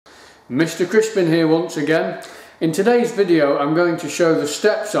Mr. Crispin here once again. In today's video I'm going to show the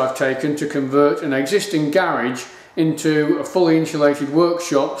steps I've taken to convert an existing garage into a fully insulated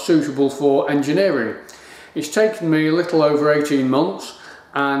workshop suitable for engineering. It's taken me a little over 18 months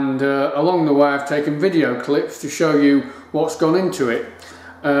and along the way I've taken video clips to show you what's gone into it.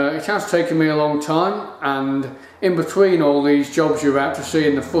 It has taken me a long time, and in between all these jobs you're about to see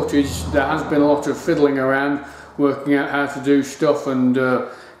in the footage there has been a lot of fiddling around, working out how to do stuff and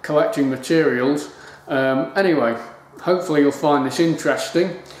collecting materials. Anyway, hopefully you'll find this interesting.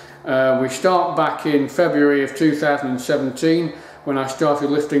 We start back in February of 2017 when I started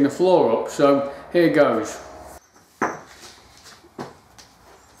lifting the floor up, so here goes.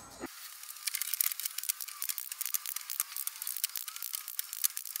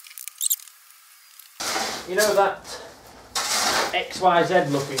 You know that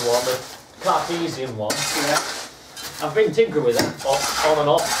XYZ looking one, the Cartesian one? Yeah. I've been tinkering with it on and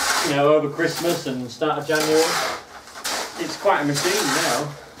off, you know, over Christmas and start of January. It's quite a machine now.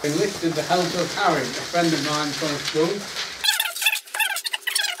 Enlisted the help of Harry, a friend of mine from school.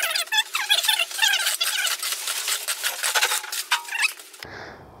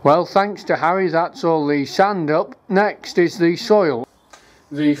 Well, thanks to Harry, that's all the sand up. Next is the soil.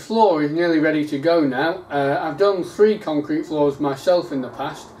 The floor is nearly ready to go now. I've done 3 concrete floors myself in the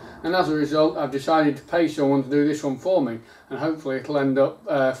past, and as a result I've decided to pay someone to do this one for me, and hopefully it'll end up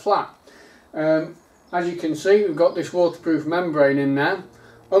flat. As you can see, we've got this waterproof membrane in now.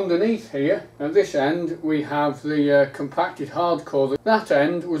 Underneath here, at this end, we have the compacted hardcore. That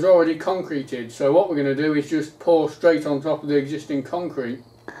end was already concreted, so what we're going to do is just pour straight on top of the existing concrete.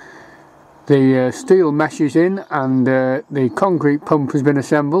 The steel mesh is in and the concrete pump has been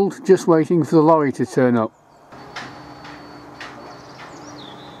assembled, just waiting for the lorry to turn up.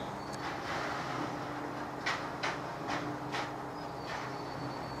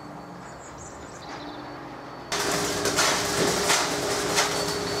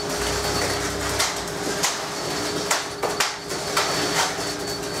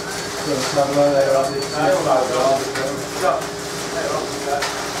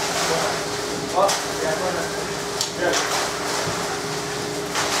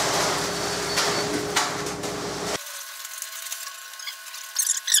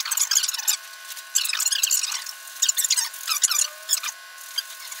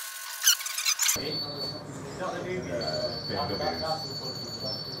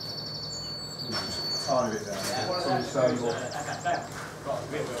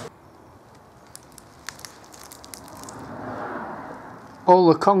 All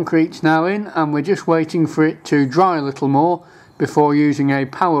the concrete's now in and we're just waiting for it to dry a little more before using a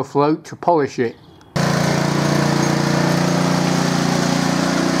power float to polish it.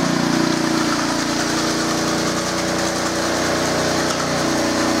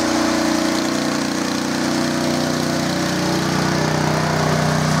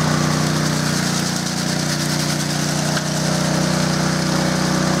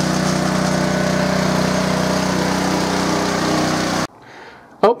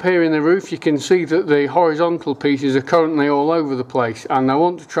 Up here in the roof you can see that the horizontal pieces are currently all over the place, and I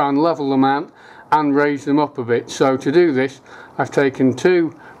want to try and level them out and raise them up a bit. So to do this I've taken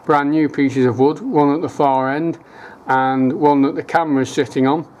 2 brand new pieces of wood, one at the far end and one that the camera is sitting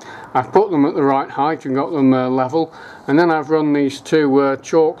on. I've put them at the right height and got them level, and then I've run these 2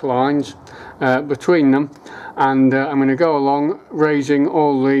 chalk lines between them, and I'm going to go along raising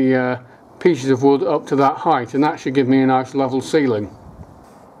all the pieces of wood up to that height, and that should give me a nice level ceiling.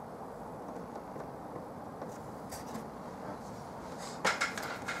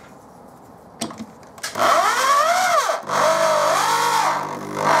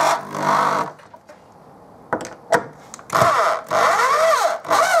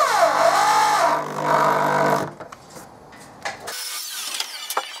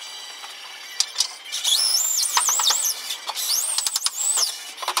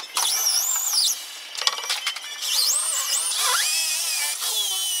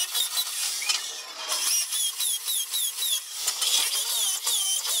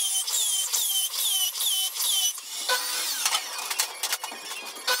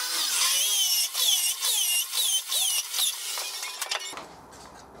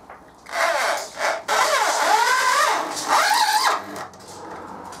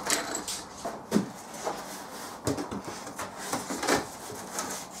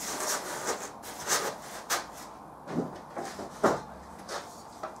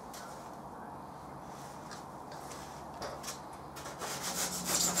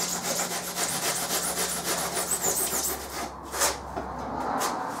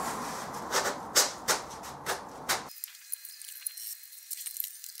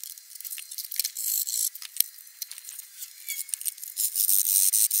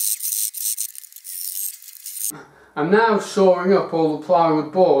 I'm now sawing up all the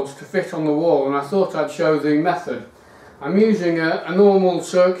plywood boards to fit on the wall, and I thought I'd show the method. I'm using a normal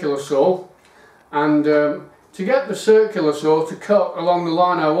circular saw, and to get the circular saw to cut along the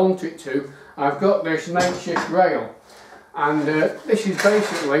line I want it to, I've got this makeshift rail. And this is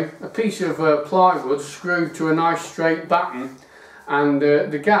basically a piece of plywood screwed to a nice straight batten, and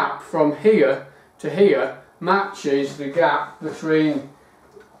the gap from here to here matches the gap between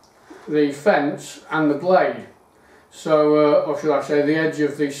the fence and the blade. So, or should I say the edge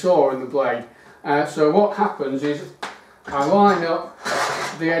of the saw and the blade. So what happens is I line up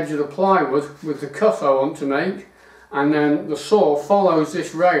the edge of the plywood with the cut I want to make, and then the saw follows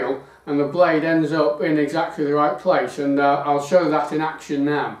this rail and the blade ends up in exactly the right place, and I'll show that in action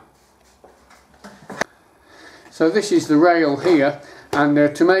now. So this is the rail here,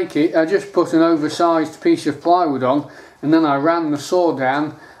 and to make it I just put an oversized piece of plywood on, and then I ran the saw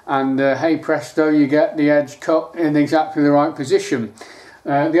down, and hey presto, you get the edge cut in exactly the right position.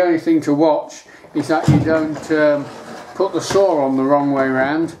 The only thing to watch is that you don't put the saw on the wrong way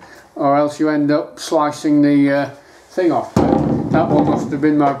round, or else you end up slicing the thing off. That one must have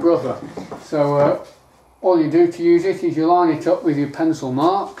been my brother. So all you do to use it is you line it up with your pencil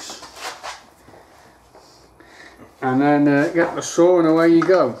marks, and then get the saw and away you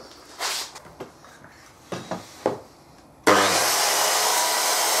go.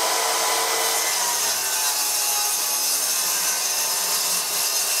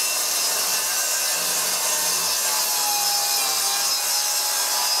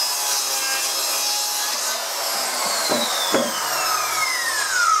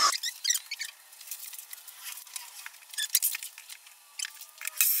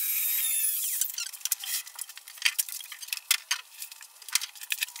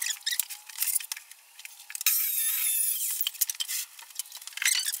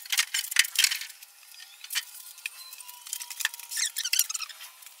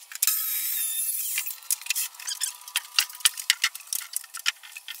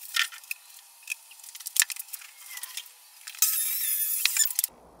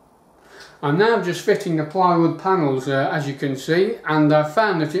 I'm now just fitting the plywood panels as you can see, and I've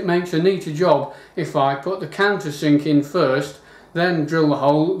found that it makes a neater job if I put the countersink in first, then drill the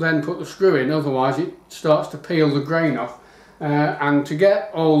hole, then put the screw in, otherwise it starts to peel the grain off. And to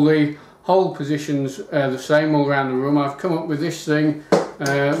get all the hole positions the same all around the room, I've come up with this thing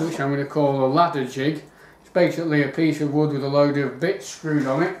which I'm going to call a ladder jig. It's basically a piece of wood with a load of bits screwed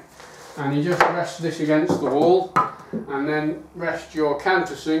on it, and you just rest this against the wall and then rest your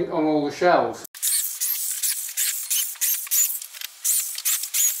countersink on all the shelves.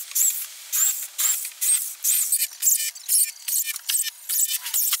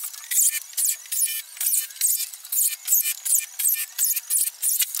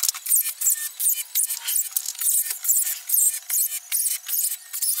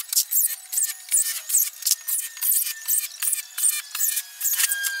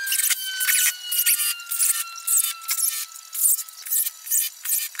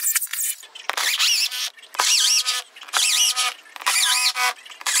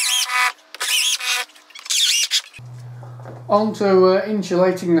 On to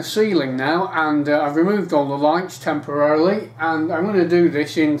insulating the ceiling now, and I've removed all the lights temporarily, and I'm going to do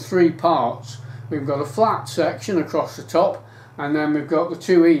this in 3 parts. We've got a flat section across the top, and then we've got the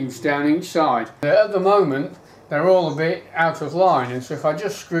 2 eaves down each side. At the moment they're all a bit out of line, and so if I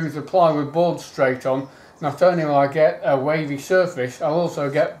just screw the plywood board straight on, not only will I get a wavy surface, I'll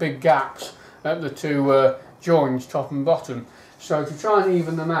also get big gaps at the 2 joins, top and bottom. So to try and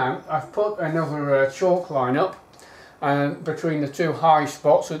even them out, I've put another chalk line up between the 2 high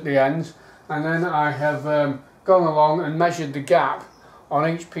spots at the ends, and then I have gone along and measured the gap on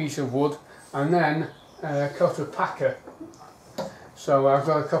each piece of wood, and then cut a packer. So I've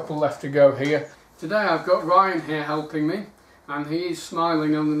got a couple left to go here. Today I've got Ryan here helping me, and he is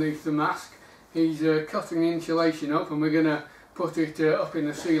smiling underneath the mask. He's cutting the insulation up, and we're going to put it up in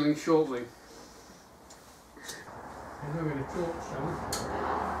the ceiling shortly. I'm going to talk,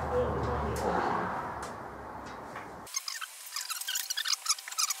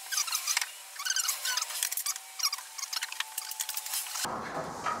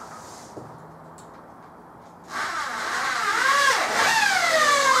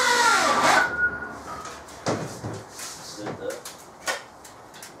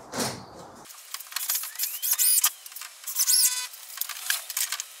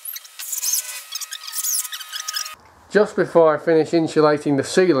 Just before I finish insulating the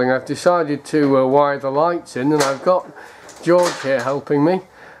ceiling, I've decided to wire the lights in, and I've got George here helping me,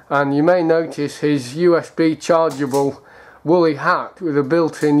 and you may notice his USB chargeable woolly hat with a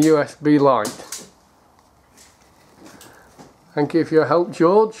built-in USB light. Thank you for your help,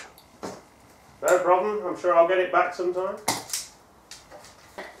 George. No problem, I'm sure I'll get it back sometime.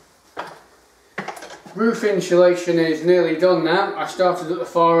 Roof insulation is nearly done now. I started at the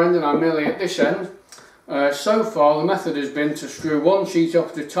far end and I'm nearly at this end. So far the method has been to screw one sheet up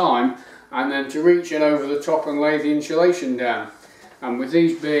at a time and then to reach in over the top and lay the insulation down. And with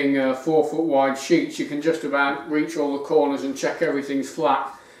these being 4 foot wide sheets, you can just about reach all the corners and check everything's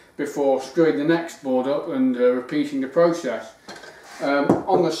flat before screwing the next board up and repeating the process.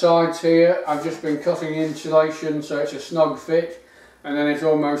 On the sides here I've just been cutting insulation so it's a snug fit, and then it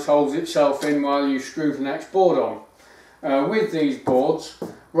almost holds itself in while you screw the next board on. With these boards,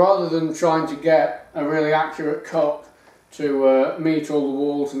 rather than trying to get a really accurate cut to meet all the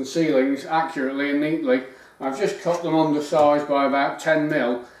walls and ceilings accurately and neatly, I've just cut them undersized by about 10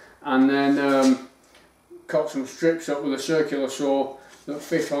 mil and then cut some strips up with a circular saw that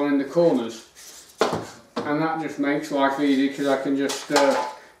fit on in the corners. And that just makes life easy because I can just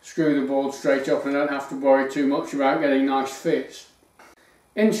screw the board straight up and I don't have to worry too much about getting nice fits.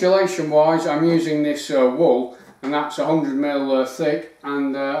 Insulation wise, I'm using this wool, and that's 100 mil thick,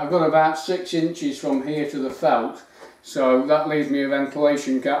 and I've got about 6 inches from here to the felt, so that leaves me a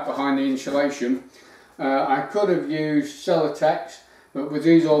ventilation gap behind the insulation. I could have used Celotex, but with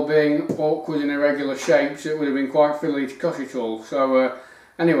these all being awkward and irregular shapes it would have been quite fiddly to cut it all. So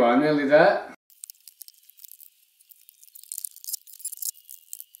anyway, I'm nearly there.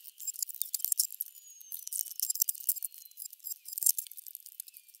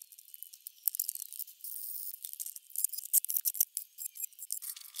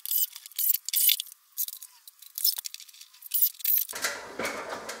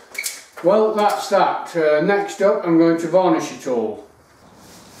 Well, that's that. Next up I'm going to varnish it all.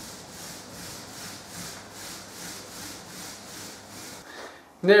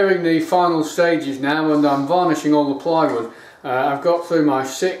 Nearing the final stages now, and I'm varnishing all the plywood. I've got through my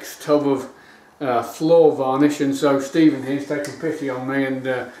 6th tub of floor varnish, and so Stephen here's taken pity on me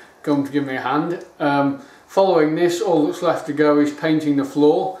and come to give me a hand. Following this, all that's left to go is painting the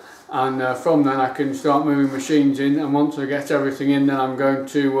floor, and from then I can start moving machines in, and once I get everything in then I'm going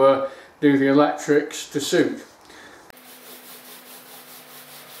to do the electrics to suit.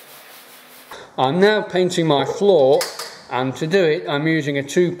 I'm now painting my floor, and to do it I'm using a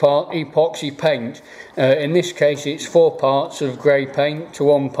 2-part epoxy paint. In this case it's 4 parts of grey paint to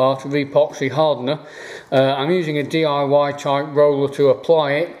 1 part of epoxy hardener. I'm using a DIY type roller to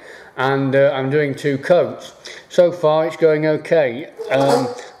apply it, and I'm doing 2 coats. So far it's going okay.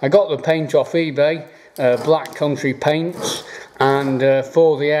 I got the paint off eBay, Black Country Paints, and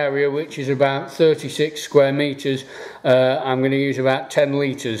for the area, which is about 36 square metres, I'm going to use about 10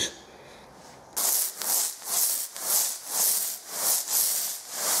 litres.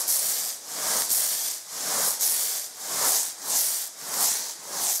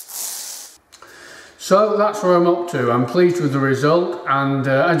 So that's where I'm up to. I'm pleased with the result, and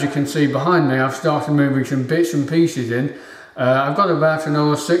as you can see behind me I've started moving some bits and pieces in. I've got about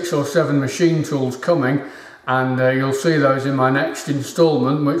another 6 or 7 machine tools coming, and you'll see those in my next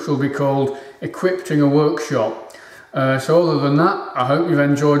instalment, which will be called Equipping a Workshop. So other than that, I hope you've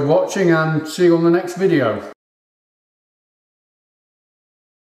enjoyed watching, and see you on the next video.